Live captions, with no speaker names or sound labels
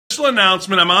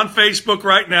Announcement. I'm on Facebook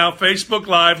right now, Facebook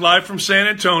live from San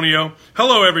Antonio.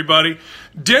 Hello, everybody.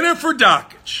 Dinner for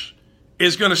Dakich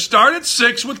is going to start at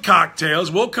 6 with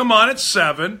cocktails. We'll come on at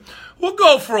 7. We'll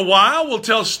go for a while. We'll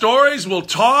tell stories. We'll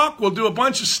talk. We'll do a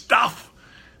bunch of stuff.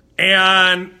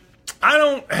 And I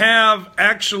don't have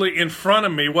actually in front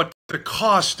of me what the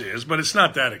cost is, but it's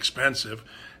not that expensive.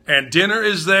 And dinner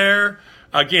is there.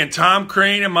 Again, Tom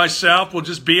Crean and myself will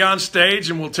just be on stage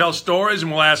and we'll tell stories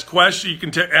and we'll ask questions. You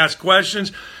can ask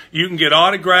questions. You can get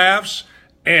autographs.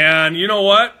 And you know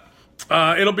what?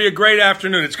 It'll be a great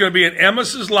afternoon. It's going to be in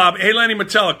Emmis's lobby. Hey, Lenny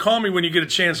Matella, call me when you get a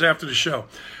chance after the show.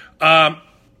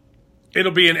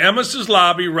 It'll be in Emmis's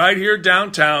lobby right here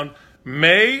downtown,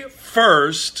 May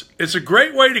 1st. It's a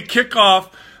great way to kick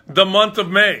off the month of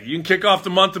May. You can kick off the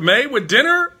month of May with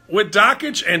dinner with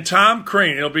Dakich and Tom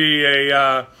Crean. It'll be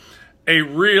a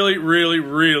really, really,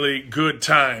 really good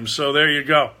time. So there you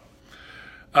go.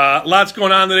 Lots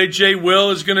going on today. Jay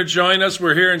Will is going to join us.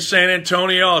 We're here in San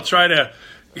Antonio. I'll try to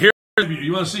hear you.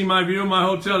 You want to see my view of my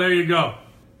hotel? There you go.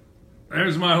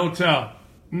 There's my hotel.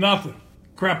 Nothing.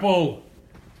 Crapola.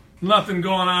 Nothing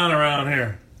going on around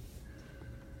here.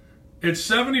 It's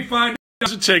 $75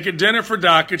 a ticket. Dinner for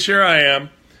Dakich. Here I am.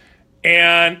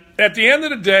 And at the end of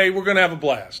the day, we're going to have a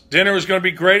blast. Dinner is going to be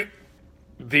great.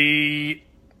 The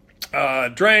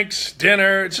drinks,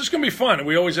 dinner, it's just going to be fun. And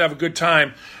we always have a good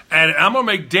time. And I'm going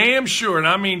to make damn sure, and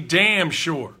I mean damn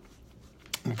sure,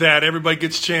 that everybody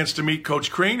gets a chance to meet Coach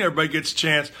Crean. Everybody gets a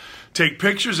chance to take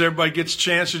pictures. Everybody gets a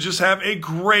chance to just have a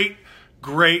great,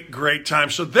 great, great time.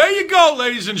 So there you go,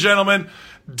 ladies and gentlemen.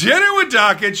 Dinner with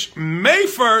Dakich, May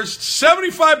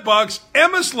 1st, $75,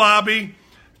 Emmis Lobby.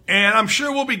 And I'm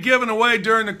sure we'll be giving away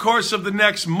during the course of the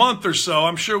next month or so.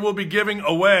 I'm sure we'll be giving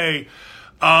away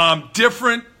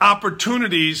different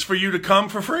opportunities for you to come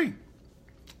for free.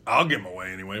 I'll give them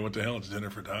away anyway. What the hell? It's Dinner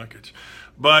for Dakich.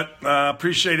 But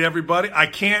appreciate everybody. I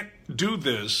can't do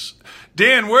this.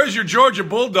 Dan, where's your Georgia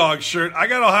Bulldogs shirt? I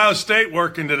got Ohio State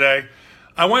working today.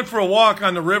 I went for a walk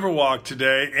on the Riverwalk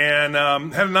today and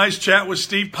had a nice chat with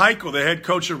Steve Peichel, the head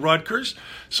coach at Rutgers.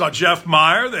 Saw Jeff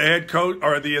Meyer, the head coach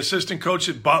or the assistant coach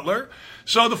at Butler.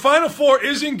 So the Final Four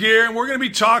is in gear, and we're going to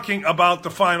be talking about the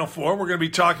Final Four. We're going to be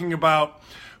talking about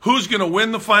who's going to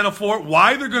win the Final Four,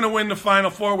 why they're going to win the Final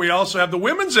Four. We also have the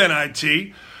women's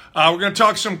NIT. We're going to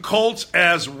talk some Colts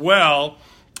as well,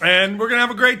 and we're going to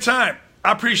have a great time.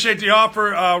 I appreciate the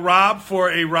offer, Rob,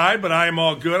 for a ride, but I am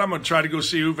all good. I'm going to try to go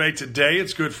see Uwe today.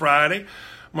 It's Good Friday.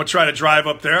 I'm going to try to drive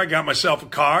up there. I got myself a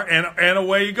car, and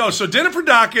away you go. So Dinner for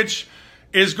Dakich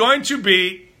is going to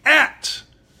be at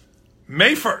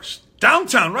May 1st,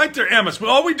 downtown, right there, Emmis. But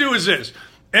all we do is this.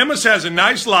 Emmis has a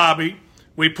nice lobby.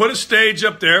 We put a stage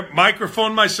up there,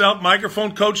 microphone myself,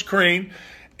 microphone Coach Crean,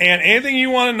 and anything you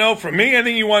want to know from me,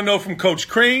 anything you want to know from Coach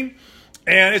Crean,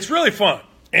 and it's really fun.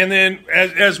 And then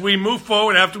as we move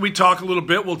forward, after we talk a little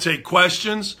bit, we'll take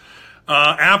questions.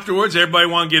 Afterwards, everybody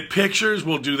want to get pictures,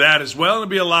 we'll do that as well. It'll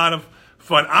be a lot of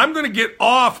fun. I'm going to get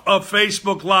off of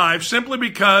Facebook Live simply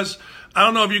because, I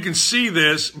don't know if you can see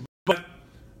this, but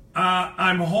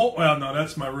well, no,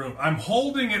 that's my room. I'm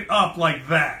holding it up like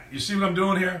that. You see what I'm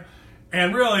doing here?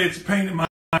 And really, it's a pain in my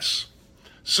ass.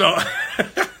 So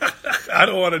I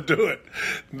don't want to do it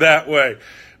that way.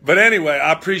 But anyway,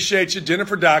 I appreciate you. Dinner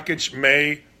for Dakich,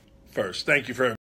 May 1st. Thank you very much.